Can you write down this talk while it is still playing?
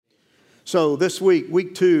So this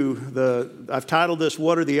week 2, I've titled this,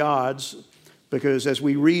 What Are the Odds? Because as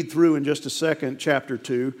we read through in just a second, chapter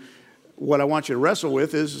 2, what I want you to wrestle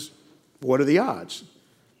with is, what are the odds?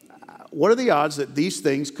 What are the odds that these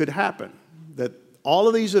things could happen? That all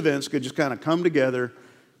of these events could just kind of come together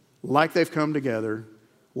like they've come together?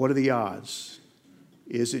 What are the odds?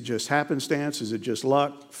 Is it just happenstance? Is it just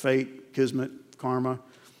luck, fate, kismet, karma?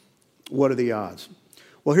 What are the odds?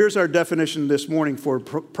 Well, here's our definition this morning for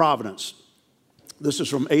providence. This is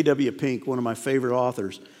from A.W. Pink, one of my favorite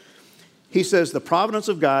authors. He says, the providence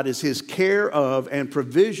of God is his care of and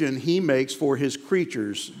provision he makes for his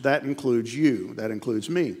creatures. That includes you. That includes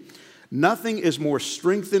me. Nothing is more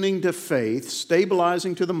strengthening to faith,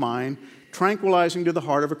 stabilizing to the mind, tranquilizing to the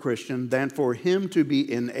heart of a Christian than for him to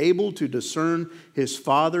be enabled to discern his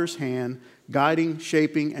Father's hand, guiding,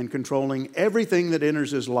 shaping, and controlling everything that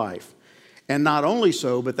enters his life. And not only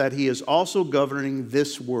so, but that he is also governing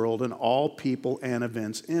this world and all people and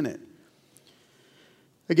events in it.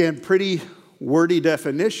 Again, pretty wordy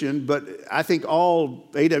definition, but I think all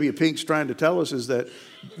A.W. Pink's trying to tell us is that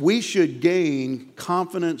we should gain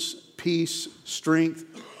confidence, peace, strength,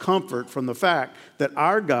 comfort from the fact that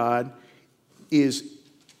our God is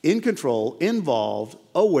in control, involved,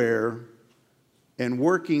 aware, and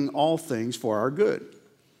working all things for our good.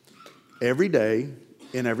 Every day,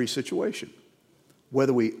 in every situation.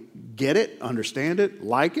 Whether we get it, understand it,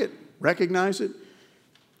 like it, recognize it,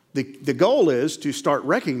 the goal is to start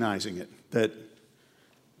recognizing it, that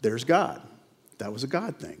there's God. That was a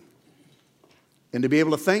God thing. And to be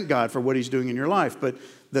able to thank God for what he's doing in your life. But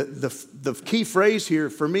the key phrase here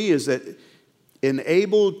for me is that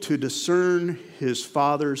enabled to discern his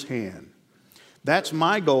Father's hand. That's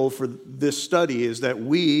my goal for this study, is that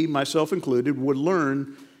we, myself included, would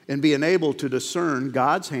learn and be enabled to discern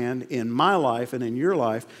God's hand in my life and in your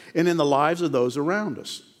life and in the lives of those around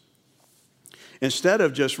us. Instead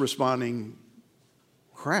of just responding,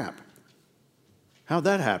 crap, how'd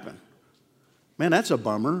that happen? Man, that's a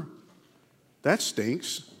bummer. That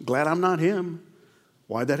stinks. Glad I'm not him.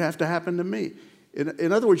 Why'd that have to happen to me?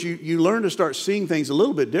 In other words, you learn to start seeing things a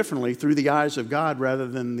little bit differently through the eyes of God rather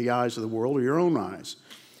than the eyes of the world or your own eyes.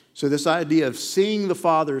 So this idea of seeing the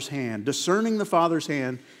Father's hand, discerning the Father's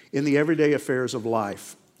hand in the everyday affairs of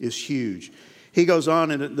life is huge. He goes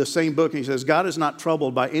on in the same book and he says, God is not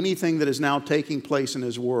troubled by anything that is now taking place in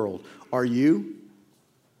his world. Are you?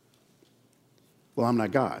 Well, I'm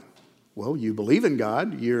not God. Well, you believe in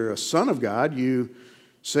God. You're a son of God. You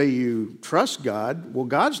say you trust God. Well,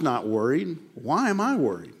 God's not worried. Why am I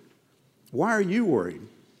worried? Why are you worried?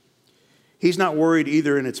 He's not worried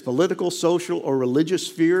either in its political, social, or religious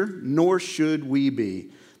sphere, nor should we be.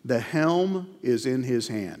 The helm is in his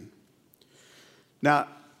hand. Now,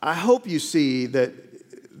 I hope you see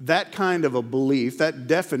that kind of a belief, that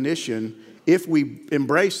definition, if we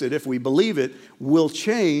embrace it, if we believe it, will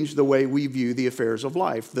change the way we view the affairs of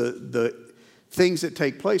life, the things that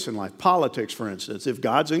take place in life. Politics, for instance. If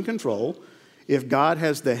God's in control, if God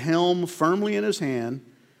has the helm firmly in his hand,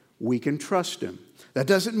 we can trust him. That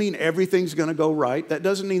doesn't mean everything's going to go right. That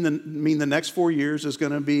doesn't mean the next 4 years is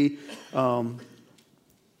going to be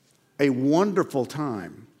a wonderful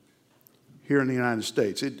time here in the United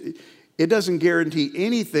States. It doesn't guarantee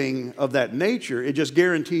anything of that nature. It just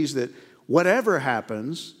guarantees that whatever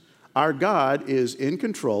happens, our God is in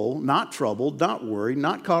control, not troubled, not worried,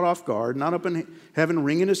 not caught off guard, not up in heaven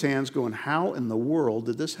wringing his hands going, how in the world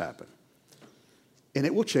did this happen? And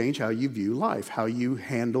it will change how you view life, how you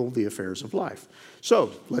handle the affairs of life.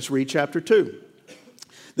 So let's read chapter 2.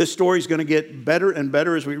 This story is going to get better and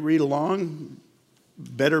better as we read along.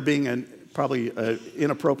 Better being probably an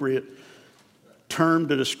inappropriate term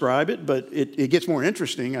to describe it, but it gets more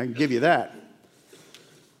interesting, I can give you that.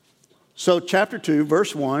 So chapter 2,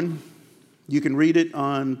 verse 1, you can read it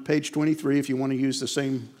on page 23 if you want to use the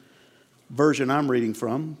same version I'm reading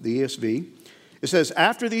from, the ESV. It says,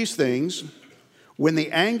 after these things, when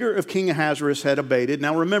the anger of King Ahasuerus had abated,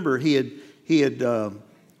 now remember, he had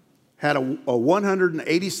had a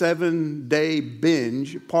 187-day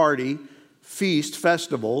binge party, feast,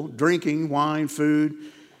 festival, drinking, wine, food,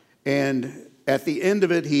 and at the end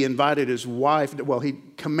of it, he invited his wife, he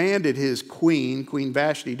commanded his queen, Queen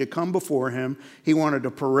Vashti, to come before him. He wanted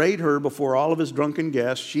to parade her before all of his drunken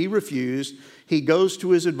guests. She refused. He goes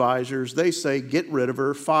to his advisors. They say, get rid of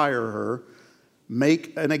her, fire her,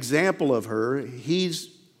 make an example of her. The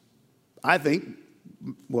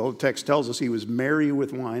text tells us he was merry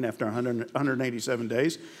with wine after 187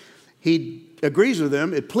 days. He agrees with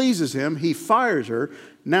them. It pleases him. He fires her.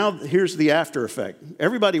 Now, here's the after effect.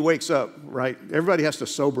 Everybody wakes up, right? Everybody has to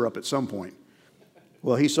sober up at some point.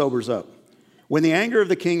 Well, he sobers up. When the anger of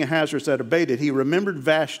the king Ahasuerus had abated, he remembered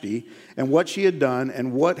Vashti and what she had done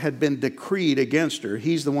and what had been decreed against her.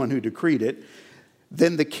 He's the one who decreed it.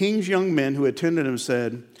 Then the king's young men who attended him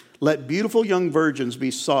said, let beautiful young virgins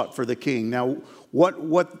be sought for the king. Now, what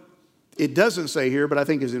it doesn't say here, but I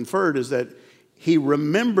think is inferred, is that he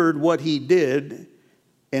remembered what he did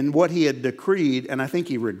and what he had decreed, and I think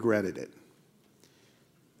he regretted it.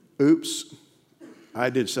 Oops, I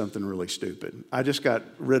did something really stupid. I just got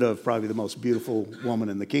rid of probably the most beautiful woman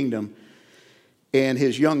in the kingdom. And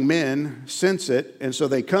his young men sense it, and so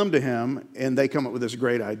they come to him, and they come up with this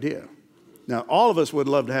great idea. Now, all of us would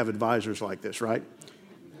love to have advisors like this, right?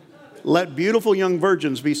 Let beautiful young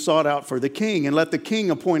virgins be sought out for the king, and let the king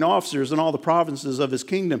appoint officers in all the provinces of his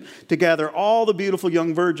kingdom to gather all the beautiful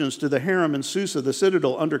young virgins to the harem in Susa, the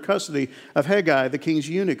citadel, under custody of Hegai, the king's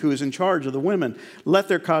eunuch, who is in charge of the women. Let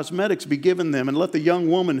their cosmetics be given them, and let the young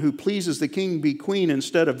woman who pleases the king be queen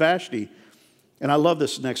instead of Vashti. And I love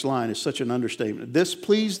this next line. It's such an understatement. This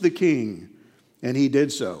pleased the king, and he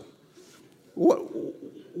did so.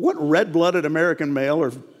 What red-blooded American male or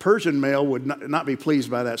Persian male would not be pleased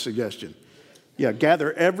by that suggestion? Yeah,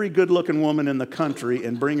 gather every good-looking woman in the country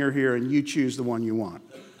and bring her here, and you choose the one you want.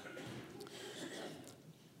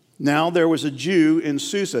 Now there was a Jew in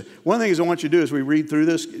Susa. One of the things I want you to do as we read through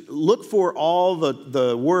this, look for all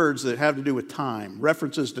the words that have to do with time,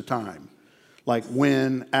 references to time, like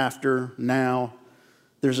when, after, now.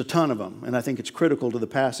 There's a ton of them, and I think it's critical to the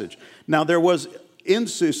passage. Now there was in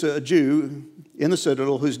Susa a Jew in the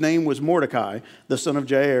citadel, whose name was Mordecai, the son of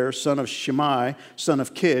Jair, son of Shimei, son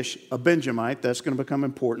of Kish, a Benjamite. That's going to become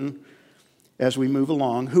important as we move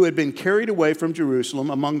along, who had been carried away from Jerusalem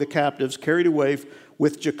among the captives, carried away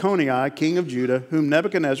with Jeconiah, king of Judah, whom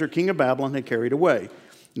Nebuchadnezzar, king of Babylon, had carried away.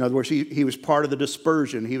 In other words, he was part of the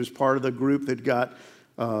dispersion. He was part of the group that got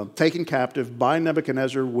taken captive by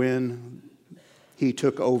Nebuchadnezzar when he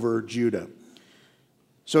took over Judah.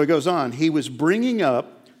 So he goes on. He was bringing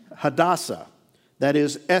up Hadassah, that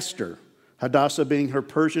is Esther, Hadassah being her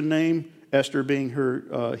Persian name, Esther being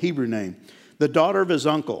her Hebrew name, the daughter of his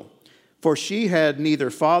uncle, for she had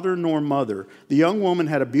neither father nor mother. The young woman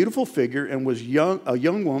had a beautiful figure and was The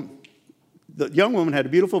young woman had a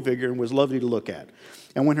beautiful figure and was lovely to look at.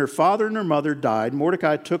 And when her father and her mother died,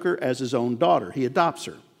 Mordecai took her as his own daughter. He adopts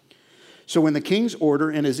her. So when the king's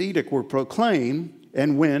order and his edict were proclaimed,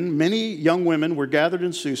 and when many young women were gathered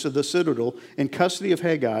in Susa, the citadel, in custody of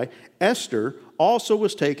Hegai, Esther also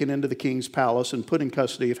was taken into the king's palace and put in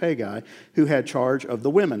custody of Hegai, who had charge of the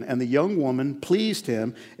women. And the young woman pleased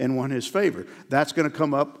him and won his favor. That's going to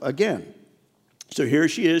come up again. So here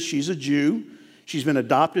she is. She's a Jew. She's been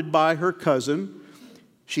adopted by her cousin.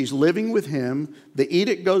 She's living with him. The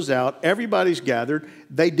edict goes out. Everybody's gathered.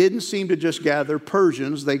 They didn't seem to just gather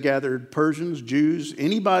Persians. They gathered Persians, Jews,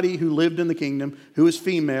 anybody who lived in the kingdom who was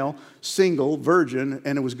female, single, virgin,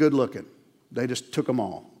 and it was good looking. They just took them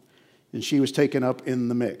all. And she was taken up in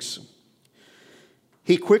the mix.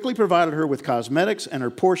 He quickly provided her with cosmetics and her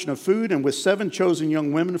portion of food, and with 7 chosen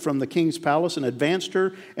young women from the king's palace, and advanced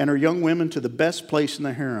her and her young women to the best place in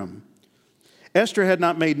the harem. Esther had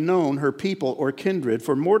not made known her people or kindred,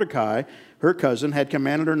 for Mordecai, her cousin, had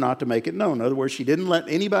commanded her not to make it known. In other words, she didn't let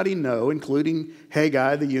anybody know, including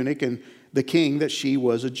Hegai, the eunuch, and the king, that she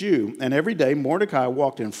was a Jew. And every day Mordecai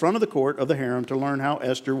walked in front of the court of the harem to learn how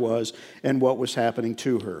Esther was and what was happening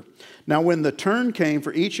to her. Now when the turn came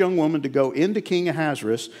for each young woman to go into King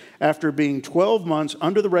Ahasuerus, after being 12 months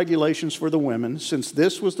under the regulations for the women, since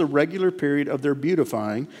this was the regular period of their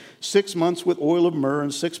beautifying, 6 months with oil of myrrh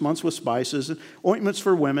and 6 months with spices, and ointments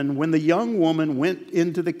for women, when the young woman went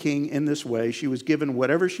into the king in this way, she was given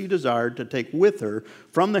whatever she desired to take with her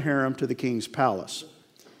from the harem to the king's palace.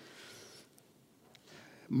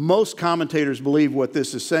 Most commentators believe what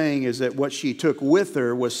this is saying is that what she took with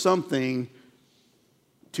her was something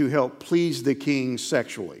to help please the king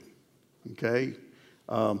sexually. Okay?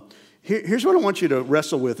 Here's what I want you to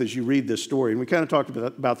wrestle with as you read this story. And we kind of talked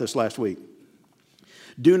about this last week.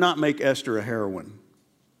 Do not make Esther a heroine.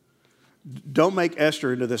 Don't make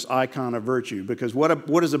Esther into this icon of virtue, because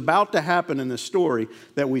what is about to happen in this story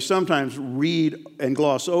that we sometimes read and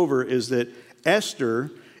gloss over is that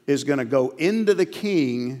Esther is going to go into the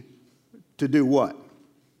king to do what?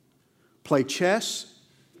 Play chess?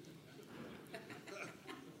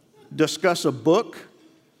 Discuss a book?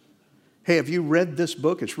 Hey, have you read this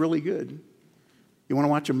book? It's really good. You want to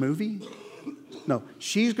watch a movie? No,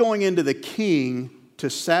 she's going into the king to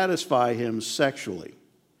satisfy him sexually.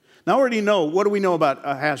 Now, I already know, what do we know about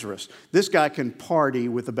Ahasuerus? This guy can party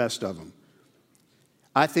with the best of them.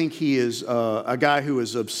 I think he is a guy who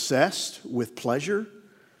is obsessed with pleasure.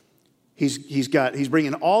 He's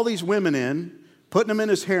bringing all these women in. putting him in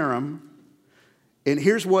his harem. And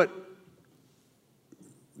here's what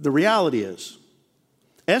the reality is.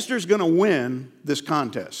 Esther's going to win this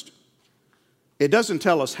contest. It doesn't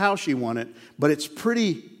tell us how she won it, but it's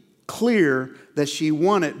pretty clear that she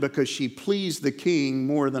won it because she pleased the king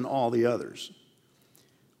more than all the others.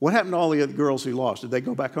 What happened to all the other girls who lost? Did they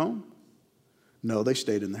go back home? No, they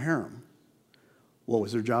stayed in the harem. What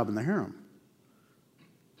was their job in the harem?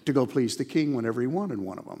 To go please the king whenever he wanted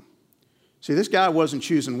one of them. See, this guy wasn't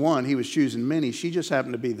choosing one, he was choosing many. She just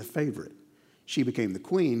happened to be the favorite. She became the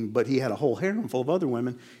queen, but he had a whole harem full of other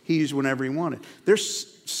women he used whenever he wanted.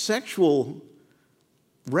 There's sexual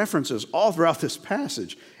references all throughout this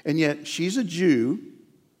passage, and yet she's a Jew,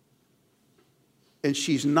 and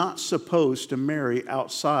she's not supposed to marry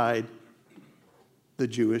outside the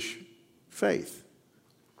Jewish faith.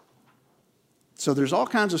 So there's all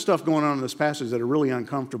kinds of stuff going on in this passage that are really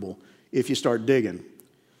uncomfortable if you start digging.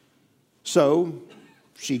 So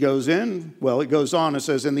she goes in. Well, it goes on. It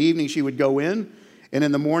says, in the evening she would go in, and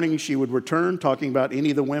in the morning she would return, talking about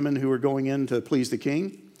any of the women who were going in to please the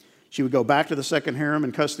king. She would go back to the second harem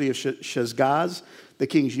in custody of Shezgaz, the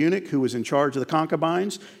king's eunuch, who was in charge of the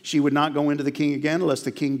concubines. She would not go into the king again unless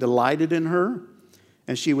the king delighted in her,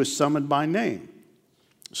 and she was summoned by name.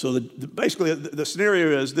 So basically the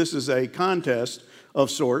scenario is this is a contest of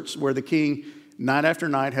sorts where the king night after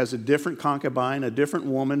night has a different concubine, a different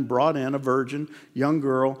woman brought in, a virgin, young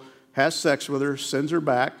girl, has sex with her, sends her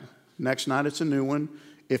back. Next night it's a new one.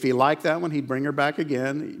 If he liked that one, he'd bring her back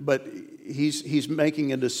again. But he's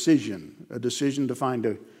making a decision to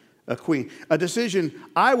find a queen. A decision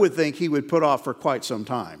I would think he would put off for quite some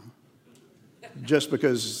time, just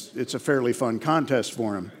because it's a fairly fun contest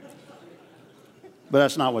for him. But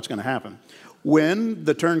that's not what's going to happen. When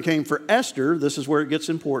the turn came for Esther, this is where it gets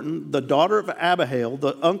important, the daughter of Abihail,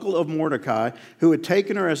 the uncle of Mordecai, who had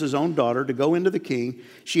taken her as his own daughter to go into the king,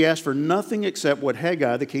 she asked for nothing except what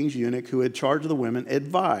Hegai, the king's eunuch, who had charge of the women,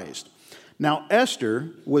 advised. Now Esther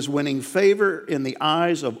was winning favor in the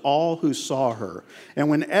eyes of all who saw her. And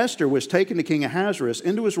when Esther was taken to King Ahasuerus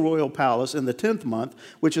into his royal palace in the 10th month,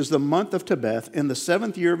 which is the month of Tebeth, in the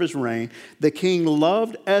 7th year of his reign, the king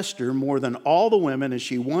loved Esther more than all the women, and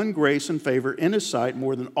she won grace and favor in his sight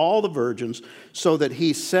more than all the virgins, so that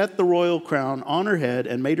he set the royal crown on her head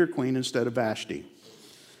and made her queen instead of Vashti.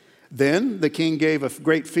 Then the king gave a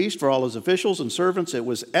great feast for all his officials and servants. It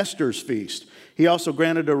was Esther's feast. He also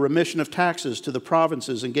granted a remission of taxes to the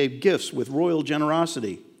provinces and gave gifts with royal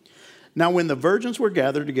generosity. Now when the virgins were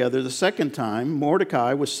gathered together the second time,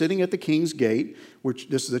 Mordecai was sitting at the king's gate, which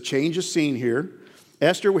this is a change of scene here.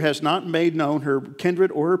 Esther has not made known her kindred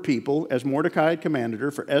or her people, as Mordecai had commanded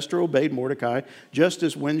her, for Esther obeyed Mordecai, just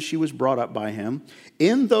as when she was brought up by him.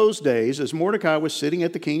 In those days, as Mordecai was sitting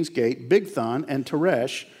at the king's gate, Bigthan and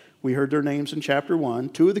Teresh, we heard their names in chapter 1,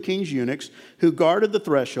 two of the king's eunuchs who guarded the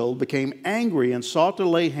threshold, became angry and sought to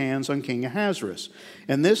lay hands on King Ahasuerus.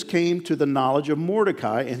 And this came to the knowledge of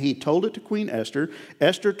Mordecai, and he told it to Queen Esther.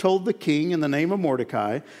 Esther told the king in the name of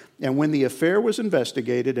Mordecai, and when the affair was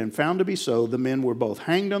investigated and found to be so, the men were both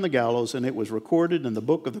hanged on the gallows, and it was recorded in the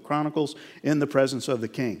book of the Chronicles in the presence of the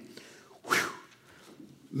king. Whew.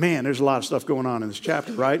 Man, there's a lot of stuff going on in this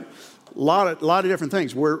chapter, right? A lot of different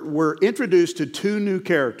things. We're introduced to two new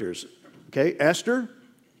characters, okay? Esther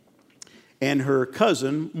and her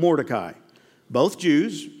cousin Mordecai, both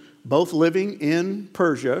Jews, both living in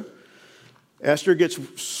Persia. Esther gets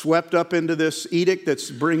swept up into this edict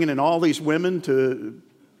that's bringing in all these women to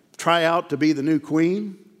try out to be the new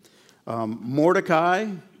queen. Mordecai,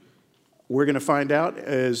 we're going to find out,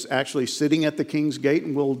 is actually sitting at the king's gate,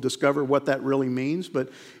 and we'll discover what that really means. But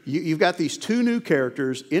you've got these two new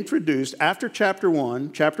characters introduced after chapter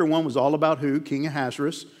 1. Chapter 1 was all about who? King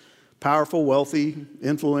Ahasuerus, powerful, wealthy,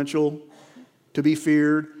 influential, to be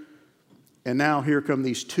feared. And now here come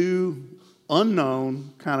these two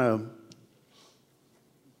unknown, kind of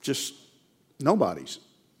just nobodies,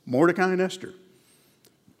 Mordecai and Esther.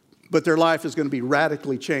 But their life is going to be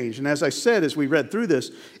radically changed. And as I said, as we read through this,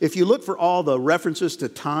 if you look for all the references to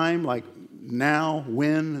time, like now,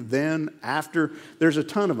 when, then, after, there's a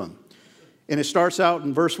ton of them. And it starts out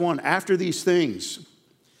in verse 1, after these things.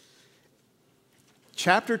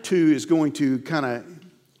 Chapter 2 is going to kind of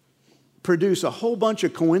produce a whole bunch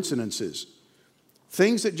of coincidences,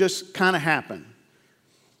 things that just kind of happen.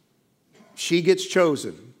 She gets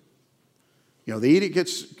chosen. You know, the edict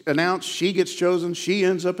gets announced, she gets chosen, she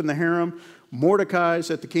ends up in the harem.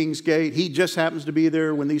 Mordecai's at the king's gate. He just happens to be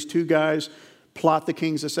there when these two guys plot the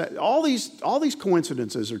king's assassination. All these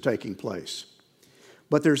coincidences are taking place.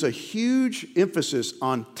 But there's a huge emphasis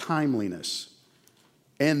on timeliness.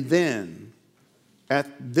 And then,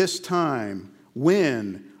 at this time,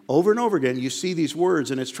 When, over and over again, you see these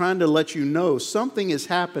words, and it's trying to let you know something is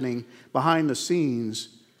happening behind the scenes.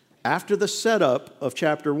 After the setup of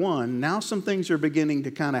chapter 1, now some things are beginning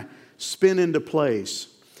to kind of spin into place.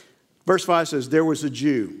 Verse 5 says, there was a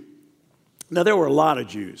Jew. Now, there were a lot of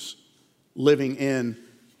Jews living in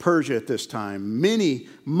Persia at this time.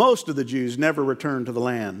 Most of the Jews never returned to the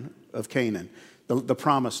land of Canaan, the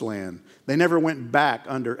promised land. They never went back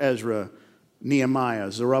under Ezra,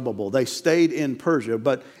 Nehemiah, Zerubbabel. They stayed in Persia,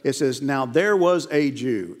 but it says, now there was a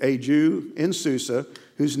Jew in Susa,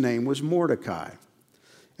 whose name was Mordecai.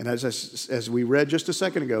 And as we read just a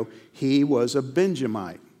second ago, he was a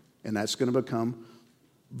Benjamite. And that's going to become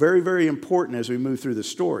very, very important as we move through the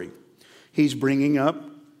story. He's bringing up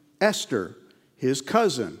Esther, his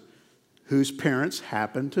cousin, whose parents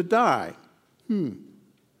happened to die. Isn't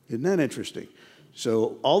that interesting?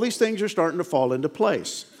 So all these things are starting to fall into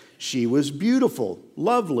place. She was beautiful,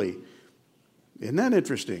 lovely. Isn't that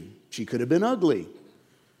interesting? She could have been ugly,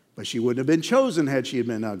 but she wouldn't have been chosen had she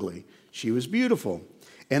been ugly. She was beautiful.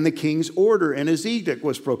 And the king's order and his edict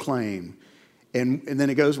was proclaimed. And then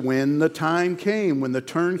it goes, when the time came, when the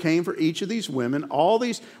turn came for each of these women,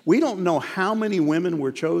 we don't know how many women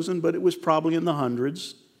were chosen, but it was probably in the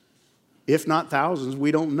hundreds, if not thousands, we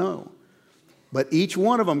don't know. But each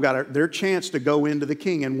one of them got their chance to go into the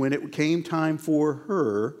king. And when it came time for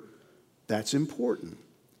her, that's important.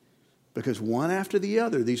 Because one after the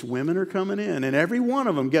other, these women are coming in. And every one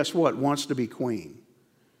of them, guess what, wants to be queen.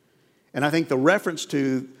 And I think the reference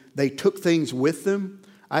to they took things with them,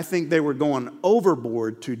 I think they were going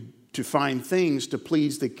overboard to find things to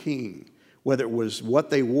please the king, whether it was what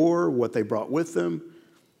they wore, what they brought with them,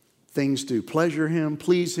 things to pleasure him,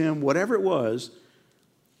 please him, whatever it was.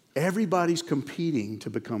 Everybody's competing to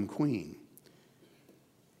become queen.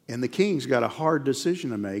 And the king's got a hard decision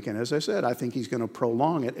to make. And as I said, I think he's going to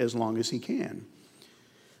prolong it as long as he can.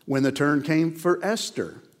 When the turn came for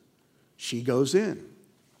Esther, she goes in.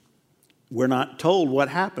 We're not told what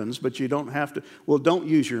happens, but you don't have to. Well, don't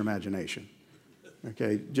use your imagination.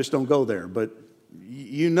 Okay, just don't go there. But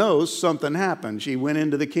you know something happened. She went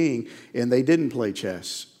into the king, and they didn't play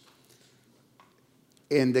chess.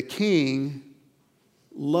 And the king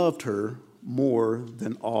loved her more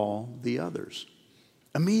than all the others.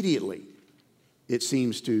 Immediately, it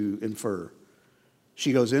seems to infer.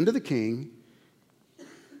 She goes into the king.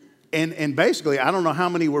 And basically, I don't know how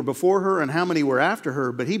many were before her and how many were after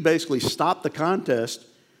her, but he basically stopped the contest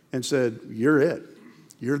and said, you're it.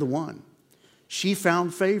 You're the one. She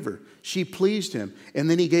found favor. She pleased him. And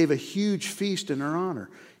then he gave a huge feast in her honor.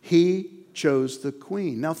 He chose the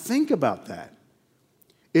queen. Now think about that.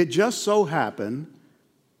 It just so happened,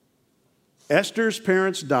 Esther's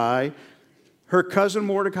parents die. Her cousin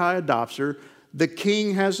Mordecai adopts her. The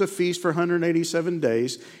king has a feast for 187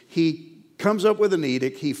 days. He comes up with an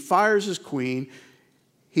edict. He fires his queen.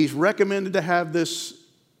 He's recommended to have this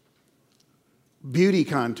beauty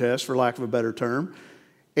contest, for lack of a better term.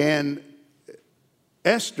 And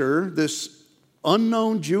Esther, this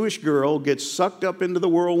unknown Jewish girl, gets sucked up into the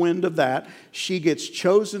whirlwind of that. She gets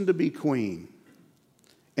chosen to be queen.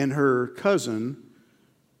 And her cousin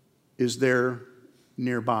is there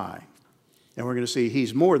nearby. And we're going to see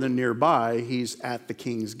he's more than nearby. He's at the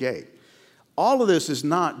king's gate. All of this is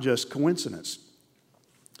not just coincidence.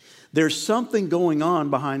 There's something going on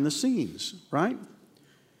behind the scenes, right?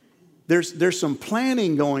 There's some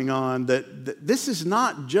planning going on that this is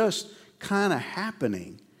not just kind of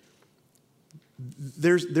happening.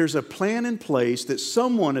 There's a plan in place that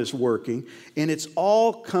someone is working, and it's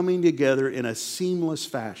all coming together in a seamless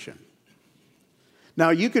fashion. Now,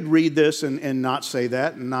 you could read this and not say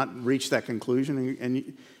that and not reach that conclusion,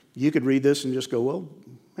 and you could read this and just go, well,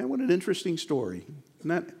 man, what an interesting story. Isn't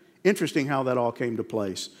that interesting how that all came to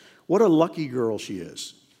place? What a lucky girl she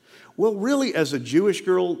is. Well, really, as a Jewish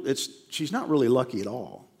girl, she's not really lucky at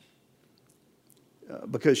all.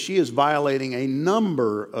 Because she is violating a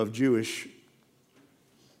number of Jewish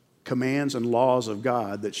commands and laws of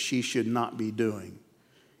God that she should not be doing.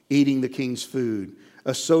 Eating the king's food,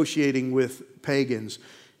 associating with pagans,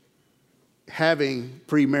 having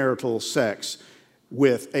premarital sex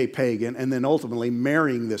with a pagan, and then ultimately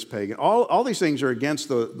marrying this pagan. All these things are against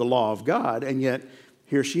the law of God, and yet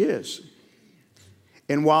here she is.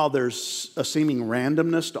 And while there's a seeming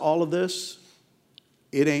randomness to all of this,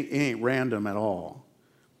 it ain't random at all.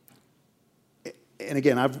 And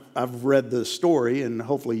again, I've read the story, and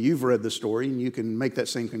hopefully you've read the story, and you can make that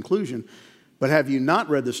same conclusion. But have you not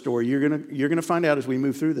read the story, you're gonna find out as we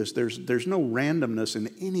move through this, there's no randomness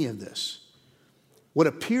in any of this. What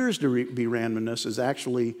appears to be randomness is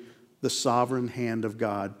actually the sovereign hand of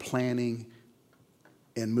God planning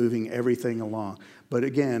and moving everything along. But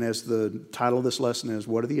again, as the title of this lesson is,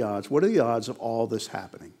 what are the odds? What are the odds of all this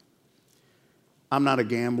happening? I'm not a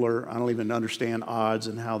gambler. I don't even understand odds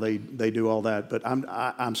and how they do all that. But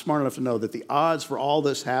I'm smart enough to know that the odds for all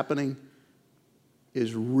this happening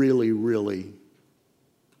is really, really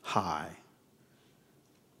high.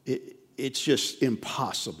 It's just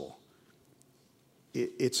impossible.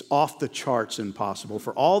 It's off the charts impossible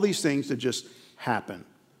for all these things to just happen.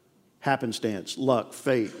 Happenstance, luck,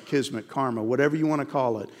 fate, kismet, karma, whatever you want to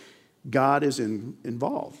call it. God is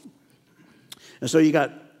involved. And so you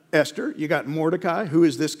got Esther, you got Mordecai. Who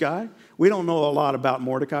is this guy? We don't know a lot about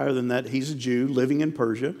Mordecai other than that he's a Jew living in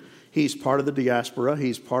Persia. He's part of the diaspora.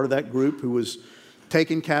 He's part of that group who was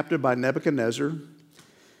taken captive by Nebuchadnezzar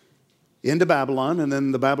into Babylon, and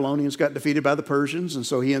then the Babylonians got defeated by the Persians, and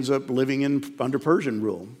so he ends up living under Persian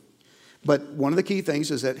rule. But one of the key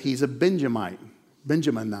things is that he's a Benjaminite.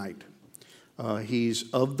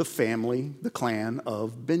 He's of the family, the clan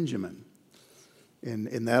of Benjamin.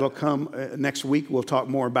 And that'll come next week. We'll talk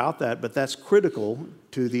more about that, but that's critical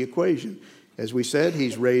to the equation. As we said,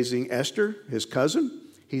 he's raising Esther, his cousin.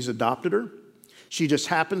 He's adopted her. She just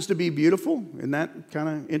happens to be beautiful. Isn't that kind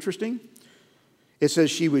of interesting? It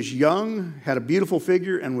says she was young, had a beautiful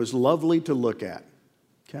figure, and was lovely to look at.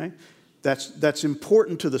 Okay? That's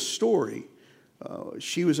important to the story.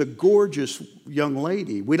 She was a gorgeous young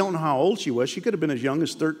lady. We don't know how old she was. She could have been as young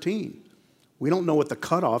as 13. We don't know what the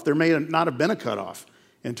cutoff. There may not have been a cutoff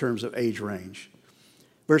in terms of age range.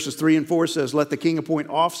 Verses 3 and 4 says, let the king appoint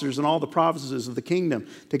officers in all the provinces of the kingdom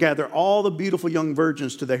to gather all the beautiful young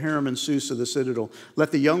virgins to the harem and Susa, the citadel.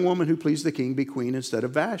 Let the young woman who pleased the king be queen instead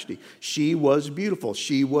of Vashti. She was beautiful.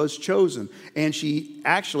 She was chosen. And she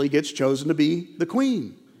actually gets chosen to be the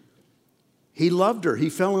queen. He loved her. He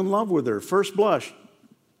fell in love with her. First blush.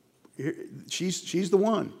 She's the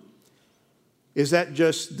one. Is that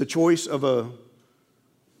just the choice of a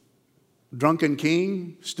drunken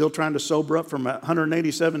king still trying to sober up from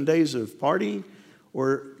 187 days of partying?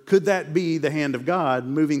 Or could that be the hand of God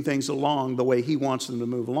moving things along the way he wants them to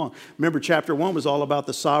move along? Remember, chapter 1 was all about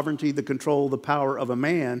the sovereignty, the control, the power of a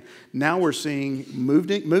man. Now we're seeing,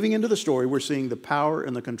 moving into the story, we're seeing the power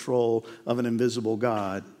and the control of an invisible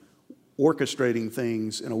God orchestrating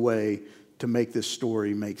things in a way to make this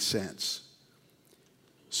story make sense.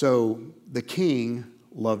 So the king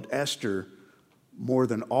loved Esther more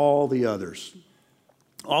than all the others,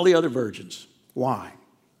 all the other virgins. Why?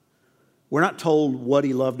 We're not told what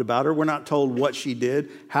he loved about her. We're not told what she did,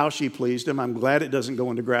 how she pleased him. I'm glad it doesn't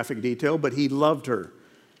go into graphic detail, but he loved her.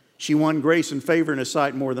 She won grace and favor in his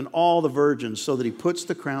sight more than all the virgins, so that he puts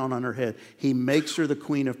the crown on her head. He makes her the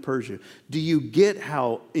queen of Persia. Do you get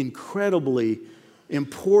how incredibly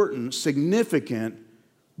important, significant,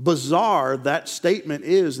 bizarre that statement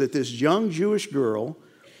is, that this young Jewish girl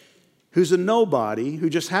who's a nobody, who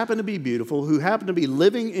just happened to be beautiful, who happened to be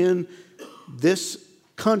living in this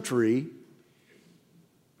country,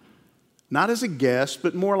 not as a guest,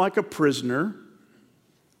 but more like a prisoner,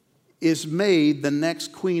 is made the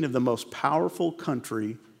next queen of the most powerful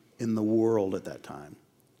country in the world at that time.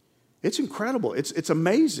 It's incredible. It's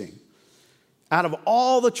amazing. Out of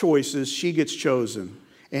all the choices, she gets chosen,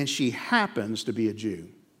 and she happens to be a Jew.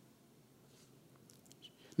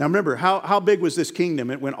 Now remember, how big was this kingdom?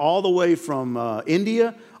 It went all the way from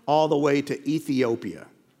India all the way to Ethiopia.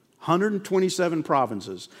 127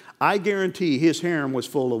 provinces. I guarantee his harem was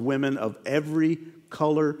full of women of every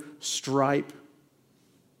color, stripe,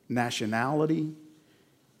 nationality.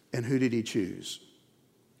 And who did he choose?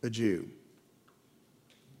 A Jew.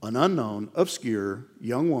 An unknown, obscure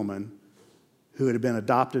young woman who had been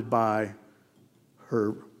adopted by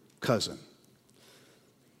her cousin.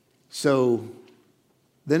 So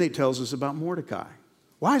then it tells us about Mordecai.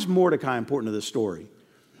 Why is Mordecai important to this story?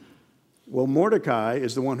 Well, Mordecai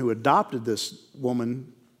is the one who adopted this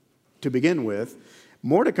woman to begin with.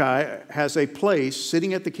 Mordecai has a place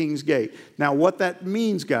sitting at the king's gate. Now, what that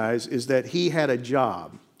means, guys, is that he had a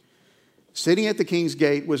job. Sitting at the king's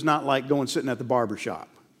gate was not like going sitting at the barber shop,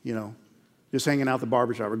 just hanging out at the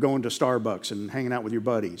barber shop or going to Starbucks and hanging out with your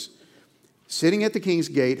buddies. Sitting at the king's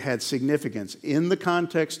gate had significance in the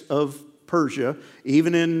context of Persia,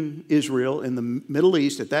 even in Israel, in the Middle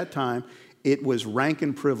East at that time. It was rank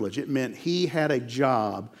and privilege. It meant he had a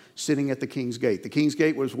job sitting at the king's gate. The king's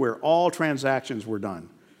gate was where all transactions were done.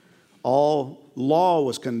 All law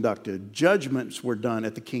was conducted. Judgments were done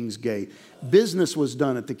at the king's gate. Business was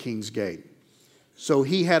done at the king's gate. So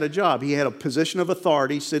he had a job. He had a position of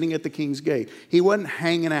authority sitting at the king's gate. He wasn't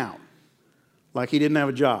hanging out like he didn't have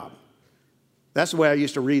a job. That's the way I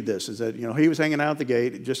used to read this, is that, he was hanging out at the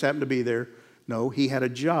gate. It just happened to be there. No, he had a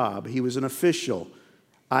job. He was an official.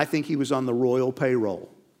 I think he was on the royal payroll.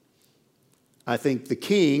 I think the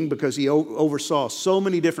king, because he oversaw so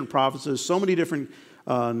many different provinces, so many different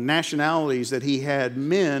nationalities, that he had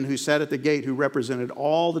men who sat at the gate who represented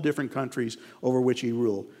all the different countries over which he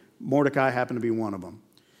ruled. Mordecai happened to be one of them.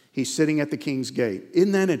 He's sitting at the king's gate.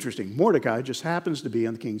 Isn't that interesting? Mordecai just happens to be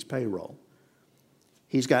on the king's payroll.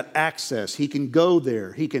 He's got access. He can go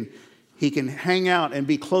there. He can hang out and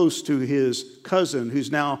be close to his cousin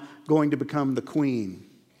who's now going to become the queen.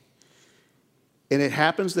 And it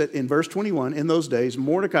happens that in verse 21, in those days,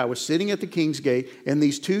 Mordecai was sitting at the king's gate, and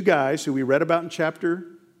these two guys who we read about in chapter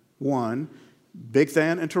 1,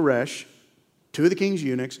 Bigthan and Teresh, two of the king's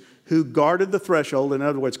eunuchs, who guarded the threshold, in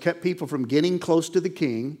other words, kept people from getting close to the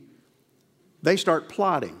king, they start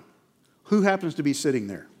plotting. Who happens to be sitting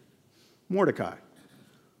there? Mordecai.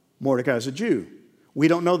 Mordecai's a Jew. We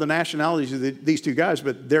don't know the nationalities of these two guys,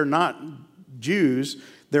 but they're not Jews.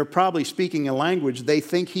 They're probably speaking a language they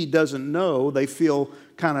think he doesn't know. They feel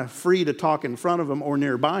kind of free to talk in front of him or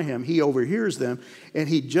nearby him. He overhears them, and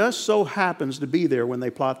he just so happens to be there when they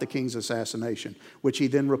plot the king's assassination, which he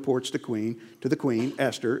then reports to the queen,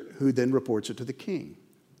 Esther, who then reports it to the king.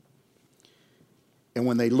 And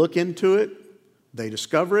when they look into it, they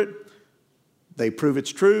discover it, they prove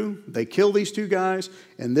it's true, they kill these two guys,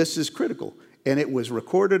 and this is critical. And it was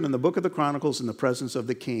recorded in the book of the Chronicles in the presence of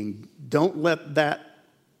the king. Don't let that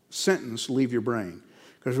sentence leave your brain,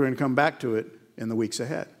 because we're going to come back to it in the weeks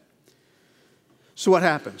ahead. So what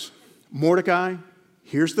happens? Mordecai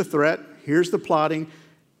hears the threat, hears the plotting,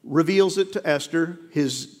 reveals it to Esther,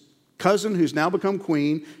 his cousin who's now become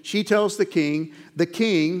queen. She tells the king. The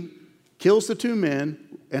king kills the two men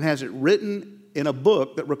and has it written in a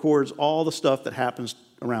book that records all the stuff that happens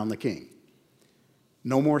around the king.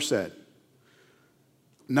 No more said.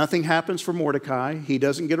 Nothing happens for Mordecai. He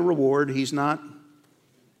doesn't get a reward. He's not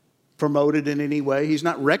promoted in any way. He's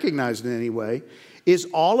not recognized in any way. Is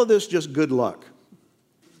all of this just good luck?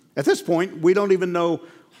 At this point, we don't even know.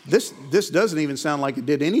 This doesn't even sound like it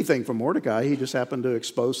did anything for Mordecai. He just happened to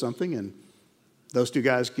expose something, and those two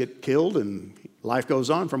guys get killed, and life goes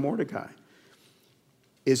on for Mordecai.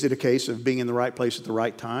 Is it a case of being in the right place at the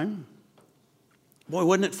right time? Boy,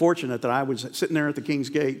 wasn't it fortunate that I was sitting there at the king's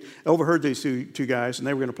gate, overheard these two guys, and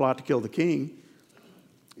they were going to plot to kill the king.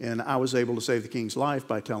 And I was able to save the king's life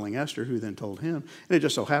by telling Esther, who then told him. And it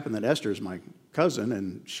just so happened that Esther is my cousin,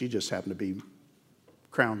 and she just happened to be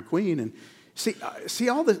crowned queen. And see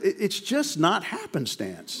all this, it's just not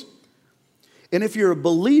happenstance. And if you're a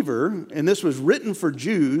believer, and this was written for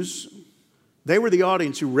Jews, they were the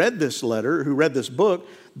audience who read this letter, who read this book,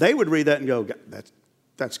 they would read that and go,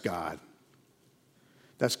 that's God.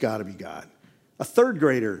 That's got to be God. A third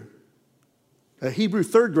grader, a Hebrew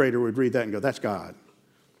third grader would read that and go, that's God.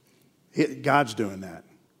 God's doing that.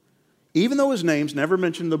 Even though his name's never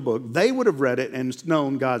mentioned in the book, they would have read it and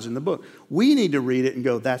known God's in the book. We need to read it and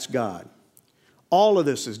go, that's God. All of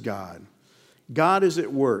this is God. God is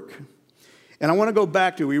at work. And I want to go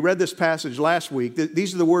back to, we read this passage last week.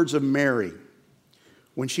 These are the words of Mary.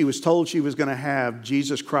 When she was told she was going to have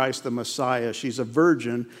Jesus Christ, the Messiah, she's a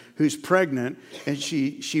virgin who's pregnant, and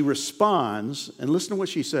she responds, and listen to what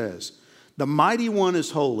she says. The Mighty One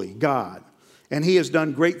is holy, God, and he has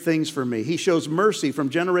done great things for me. He shows mercy from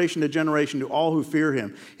generation to generation to all who fear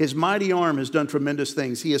him. His mighty arm has done tremendous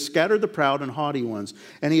things. He has scattered the proud and haughty ones,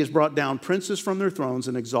 and he has brought down princes from their thrones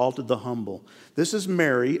and exalted the humble. This is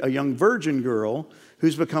Mary, a young virgin girl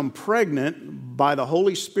who's become pregnant by the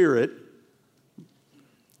Holy Spirit,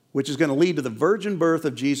 which is going to lead to the virgin birth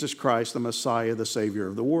of Jesus Christ, the Messiah, the Savior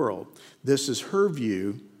of the world. This is her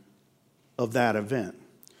view of that event.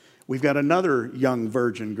 We've got another young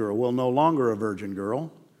virgin girl, well, no longer a virgin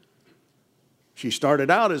girl. She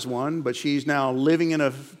started out as one, but she's now living in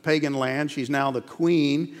a pagan land. She's now the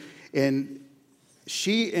queen, and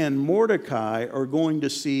she and Mordecai are going to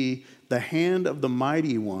see the hand of the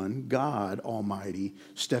Mighty One, God Almighty,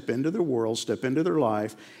 step into their world, step into their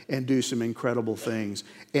life, and do some incredible things,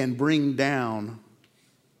 and bring down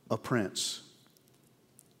a prince.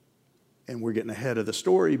 And we're getting ahead of the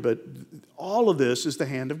story, but all of this is the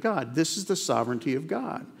hand of God. This is the sovereignty of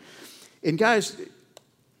God. And guys,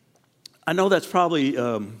 I know that's probably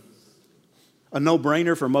a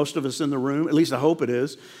no-brainer for most of us in the room. At least I hope it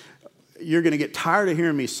is. You're going to get tired of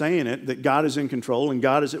hearing me saying it, that God is in control and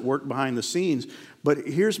God is at work behind the scenes. But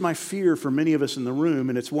here's my fear for many of us in the room,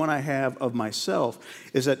 and it's one I have of myself,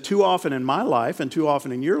 is that too often in my life and too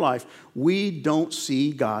often in your life, we don't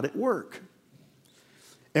see God at work.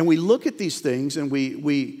 And we look at these things and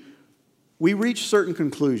we reach certain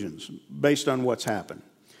conclusions based on what's happened.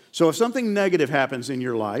 So if something negative happens in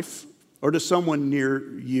your life, or to someone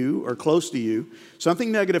near you or close to you,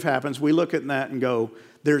 something negative happens, we look at that and go,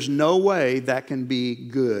 there's no way that can be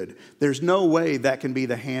good. There's no way that can be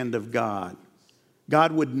the hand of God.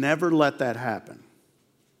 God would never let that happen.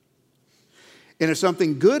 And if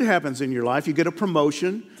something good happens in your life, you get a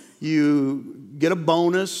promotion, you get a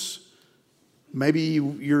bonus, maybe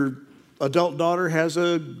your adult daughter has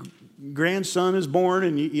a grandson is born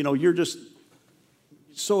and you're just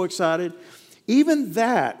so excited. Even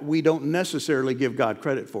that we don't necessarily give God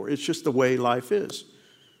credit for. It's just the way life is.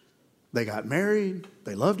 They got married,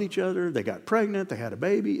 they loved each other, they got pregnant, they had a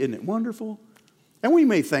baby. Isn't it wonderful? And we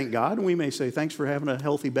may thank God and we may say, thanks for having a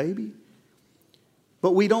healthy baby.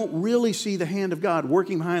 But we don't really see the hand of God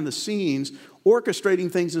working behind the scenes,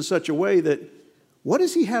 orchestrating things in such a way that, what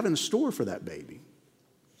does he have in store for that baby?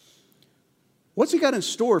 What's he got in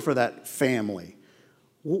store for that family?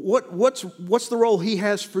 What's the role he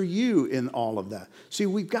has for you in all of that? See,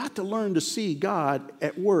 we've got to learn to see God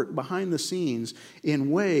at work behind the scenes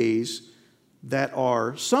in ways that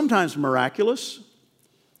are sometimes miraculous,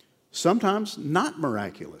 sometimes not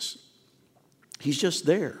miraculous. He's just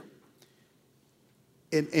there.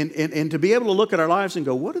 And to be able to look at our lives and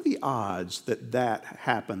go, what are the odds that that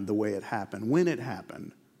happened the way it happened, when it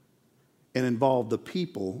happened, and involved the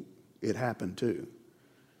people it happened to?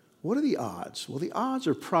 What are the odds? Well, the odds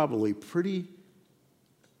are probably pretty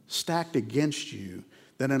stacked against you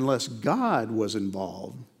that unless God was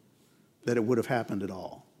involved, that it would have happened at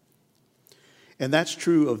all. And that's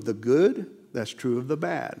true of the good, that's true of the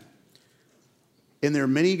bad. And there are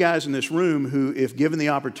many guys in this room who, if given the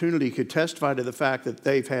opportunity, could testify to the fact that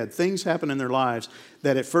they've had things happen in their lives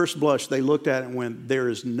that at first blush they looked at it and went, there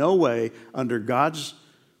is no way under God's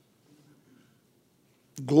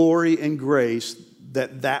glory and grace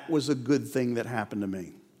that was a good thing that happened to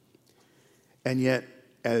me. And yet,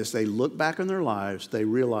 as they look back on their lives, they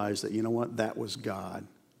realize that, you know what, that was God.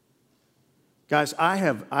 Guys, I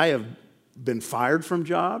have been fired from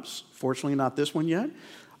jobs. Fortunately, not this one yet.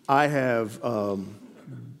 I have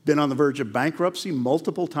been on the verge of bankruptcy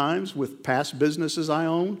multiple times with past businesses I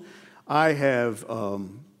own. I've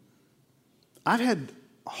had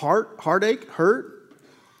heartache, hurt.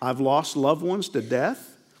 I've lost loved ones to death.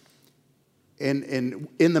 And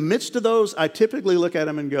in the midst of those, I typically look at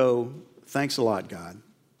them and go, thanks a lot, God.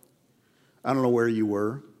 I don't know where you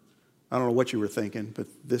were. I don't know what you were thinking, but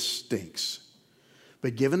this stinks.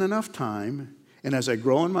 But given enough time, and as I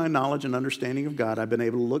grow in my knowledge and understanding of God, I've been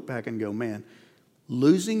able to look back and go, man,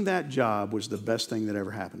 losing that job was the best thing that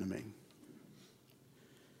ever happened to me.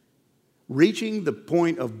 Reaching the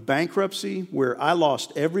point of bankruptcy where I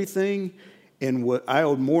lost everything and I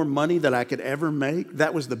owed more money than I could ever make,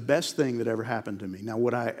 that was the best thing that ever happened to me. Now,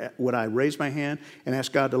 would I raise my hand and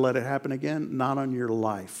ask God to let it happen again? Not on your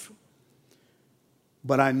life.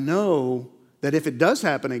 But I know that if it does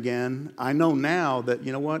happen again, I know now that,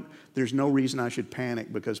 you know what, there's no reason I should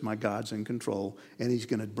panic because my God's in control and he's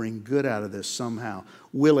going to bring good out of this somehow.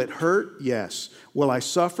 Will it hurt? Yes. Will I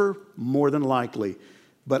suffer? More than likely.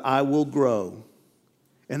 But I will grow.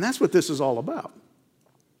 And that's what this is all about.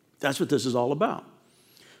 That's what this is all about.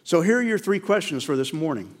 So here are your 3 questions for this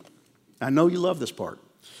morning. I know you love this part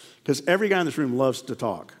because every guy in this room loves to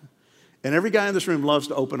talk. And every guy in this room loves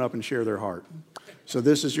to open up and share their heart. So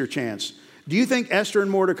this is your chance. Do you think Esther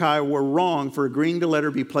and Mordecai were wrong for agreeing to let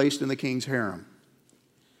her be placed in the king's harem?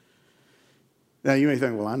 Now you may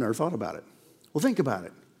think, well, I never thought about it. Well, think about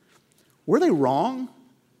it. Were they wrong?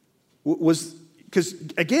 Because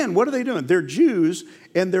again, what are they doing? They're Jews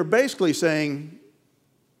and they're basically saying,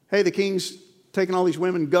 hey, the king's taking all these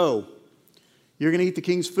women, go. You're going to eat the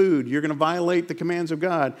king's food. You're going to violate the commands of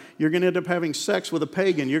God. You're going to end up having sex with a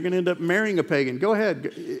pagan. You're going to end up marrying a pagan. Go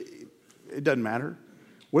ahead. It doesn't matter.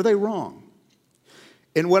 Were they wrong?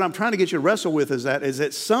 And what I'm trying to get you to wrestle with is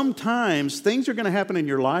that sometimes things are going to happen in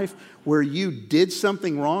your life where you did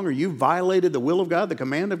something wrong or you violated the will of God, the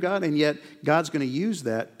command of God, and yet God's going to use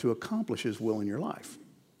that to accomplish his will in your life.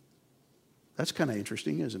 That's kind of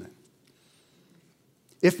interesting, isn't it?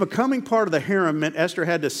 If becoming part of the harem meant Esther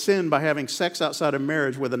had to sin by having sex outside of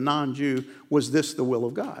marriage with a non-Jew, was this the will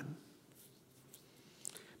of God?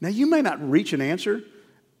 Now, you may not reach an answer.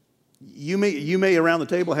 You may around the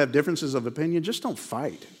table have differences of opinion. Just don't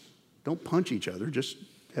fight. Don't punch each other. Just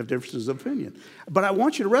have differences of opinion. But I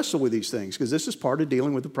want you to wrestle with these things because this is part of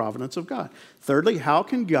dealing with the providence of God. Thirdly, how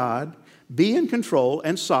can God be in control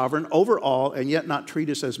and sovereign over all and yet not treat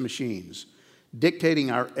us as machines,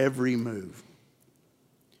 dictating our every move?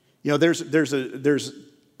 You know, there's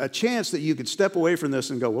a chance that you could step away from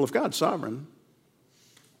this and go, well, if God's sovereign,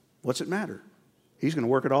 what's it matter? He's going to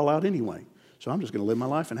work it all out anyway. So I'm just going to live my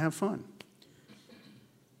life and have fun.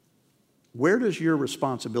 where does your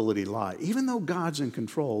responsibility lie? Even though God's in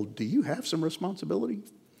control, do you have some responsibility?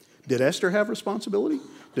 Did Esther have responsibility?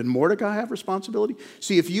 Did Mordecai have responsibility?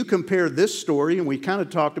 See, if you compare this story, and we kind of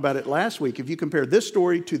talked about it last week, if you compare this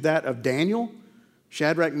story to that of Daniel,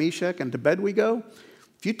 Shadrach, Meshach, and Abednego,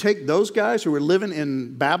 if you take those guys who were living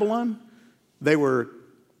in Babylon, they were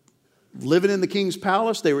living in the king's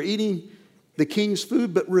palace, they were eating the king's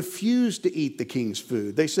food, but refused to eat the king's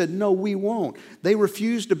food. They said, no, we won't. They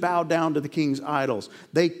refused to bow down to the king's idols.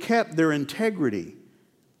 They kept their integrity,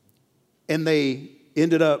 and they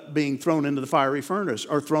ended up being thrown into the fiery furnace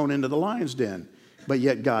or thrown into the lion's den, but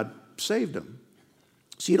yet God saved them.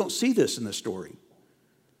 So you don't see this in this story.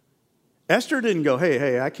 Esther didn't go,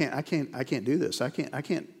 hey, I can't do this. I can't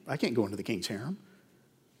go into the king's harem.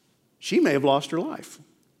 She may have lost her life,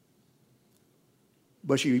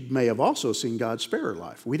 but she may have also seen God spare her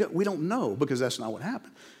life. We don't know, because that's not what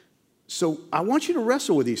happened. So I want you to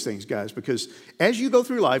wrestle with these things, guys, because as you go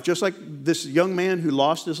through life, just like this young man who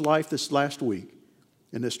lost his life this last week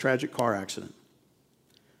in this tragic car accident,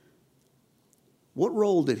 what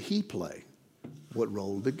role did he play? What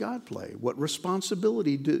role did God play? What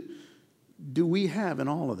responsibility do we have in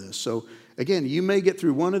all of this? So again, you may get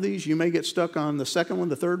through one of these, you may get stuck on the second one,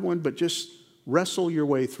 the third one, but just wrestle your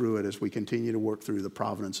way through it as we continue to work through the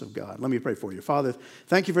providence of God. Let me pray for you. Father,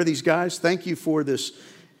 thank you for these guys. Thank you for this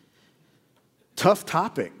tough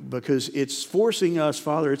topic, because it's forcing us,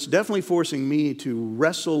 Father, it's definitely forcing me to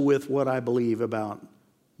wrestle with what I believe about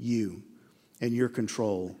you and your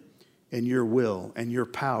control and your will and your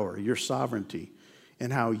power, your sovereignty,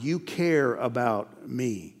 and how you care about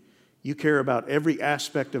me. You care about every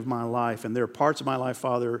aspect of my life, and there are parts of my life,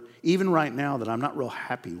 Father, even right now, that I'm not real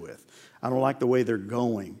happy with. I don't like the way they're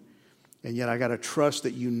going, and yet I got to trust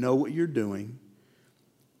that you know what you're doing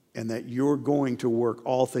and that you're going to work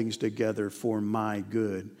all things together for my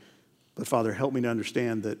good. But Father, help me to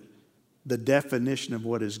understand that the definition of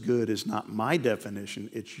what is good is not my definition,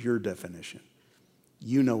 it's your definition.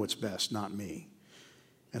 You know what's best, not me.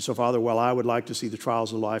 And so, Father, while I would like to see the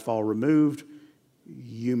trials of life all removed,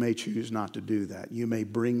 you may choose not to do that. You may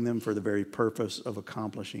bring them for the very purpose of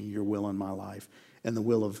accomplishing your will in my life and the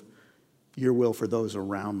will of your will for those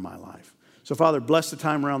around my life. So, Father, bless the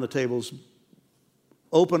time around the tables.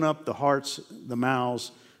 Open up the hearts, the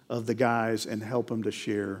mouths of the guys, and help them to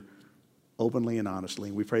share openly and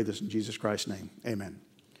honestly. We pray this in Jesus Christ's name. Amen.